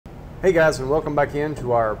Hey guys, and welcome back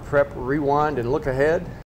into our prep rewind and look ahead.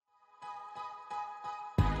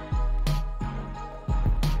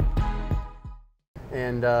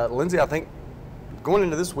 And Lindsay, I think going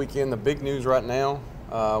into this weekend, the big news right now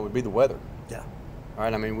would be the weather. Yeah. All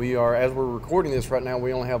right, I mean, as we're recording this right now,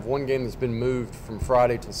 we only have one game that's been moved from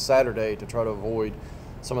Friday to Saturday to try to avoid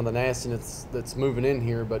some of the nastiness that's moving in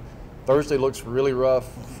here. But Thursday looks really rough.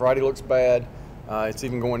 Friday looks bad. It's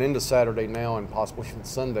even going into Saturday now and possibly even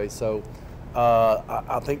Sunday. So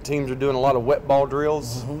I think teams are doing a lot of wet ball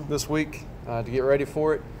drills this week to get ready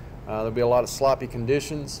for it. There'll be a lot of sloppy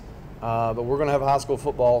conditions. But we're going to have high school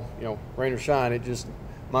football, rain or shine. It just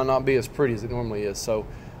might not be as pretty as it normally is. So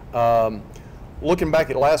looking back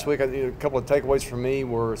at last week, a couple of takeaways for me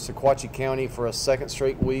were Sequatchie County for a second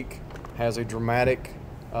straight week has a dramatic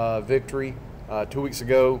victory. 2 weeks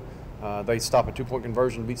ago, they stopped a two-point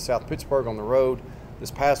conversion to beat South Pittsburgh on the road. This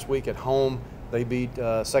past week at home, they beat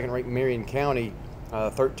second-ranked Marion County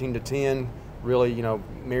 13-10. Really,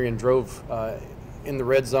 Marion drove in the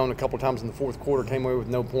red zone a couple of times in the fourth quarter, came away with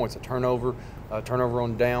no points, a turnover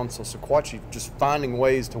on down. So Sequatchie just finding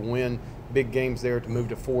ways to win big games there to move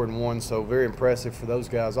to 4-1. So very impressive for those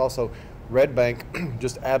guys. Also, Red Bank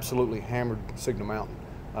just absolutely hammered Signal Mountain.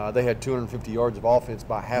 They had 250 yards of offense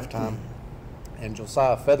by halftime. And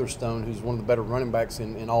Josiah Featherstone, who's one of the better running backs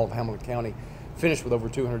in all of Hamilton County, finished with over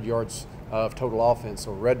 200 yards of total offense.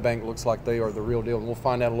 So Red Bank looks like they are the real deal. And we'll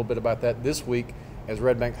find out a little bit about that this week as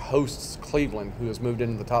Red Bank hosts Cleveland, who has moved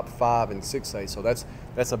into the top 5 in 6A. So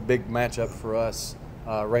that's a big matchup for us,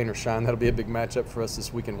 rain or shine. That'll be a big matchup for us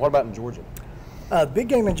this weekend. What about in Georgia? Big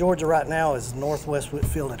game in Georgia right now is Northwest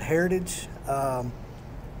Whitfield at Heritage.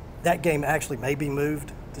 That game actually may be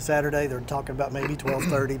moved to Saturday. They're talking about maybe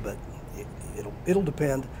 12:30, but it'll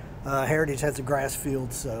depend. Heritage has a grass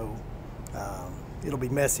field, so it'll be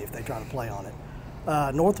messy if they try to play on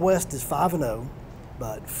it. Northwest is 5-0,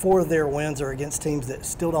 but 4 of their wins are against teams that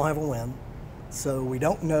still don't have a win. So we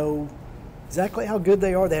don't know exactly how good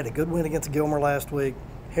they are. They had a good win against Gilmer last week.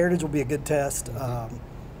 Heritage will be a good test.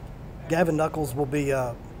 Gavin Knuckles will be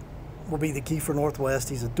the key for Northwest.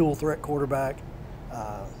 He's a dual threat quarterback.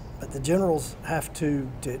 But the Generals have to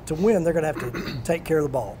win, they're going to have to take care of the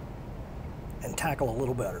ball and tackle a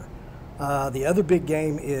little better. The other big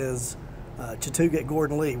game is Chattanooga at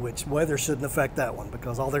Gordon Lee, which weather shouldn't affect that one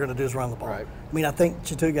because all they're going to do is run the ball. Right. I mean, I think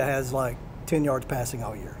Chattanooga has like 10 yards passing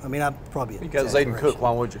all year. I mean, I'm probably because Zayden Cook,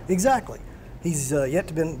 why would you? Exactly. He's yet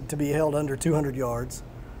to be held under 200 yards.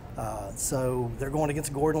 So they're going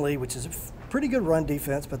against Gordon Lee, which is a pretty good run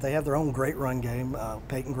defense, but they have their own great run game,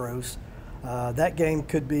 Peyton Gross. That game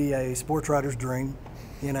could be a sports writer's dream.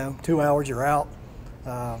 2 hours, you're out.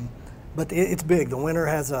 But it's big. The winner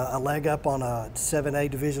has a leg up on a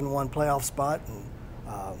 7A Division I playoff spot,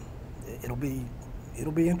 and it'll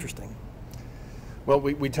be interesting. Well,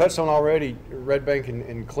 we touched on already Red Bank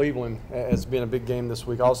and Cleveland as being a big game this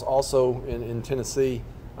week. Also in Tennessee,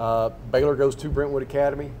 Baylor goes to Brentwood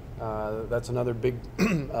Academy. That's another big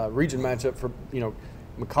region matchup for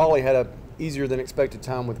McCauley had a easier than expected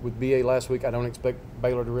time with BA last week. I don't expect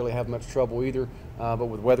Baylor to really have much trouble either, but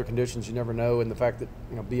with weather conditions, you never know, and the fact that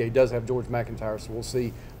BA does have George McIntyre, so we'll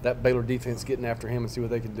see that Baylor defense getting after him and see what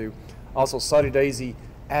they can do. Also, Soddy Daisy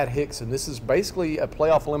at Hickson. This is basically a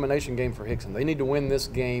playoff elimination game for Hickson. They need to win this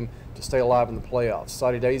game to stay alive in the playoffs.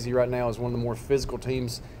 Soddy Daisy right now is one of the more physical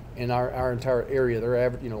teams in our entire area. They're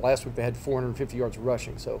average. Last week they had 450 yards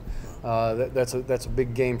rushing, so that's a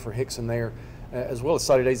big game for Hickson there, as well as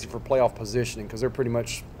Soddy Daisy for playoff positioning because they're pretty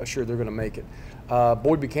much assured they're going to make it.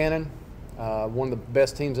 Boyd Buchanan, one of the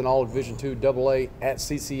best teams in all of Division II AA at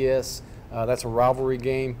CCS. That's a rivalry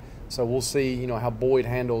game, so we'll see how Boyd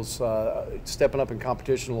handles stepping up in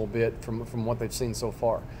competition a little bit from what they've seen so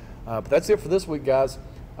far. But that's it for this week, guys.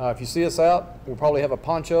 If you see us out, we'll probably have a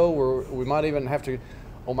poncho, or we might even have to.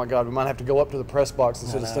 Oh my God, we might have to go up to the press box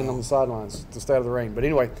instead of standing on the sidelines to stay out of the rain. But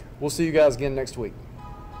anyway, we'll see you guys again next week.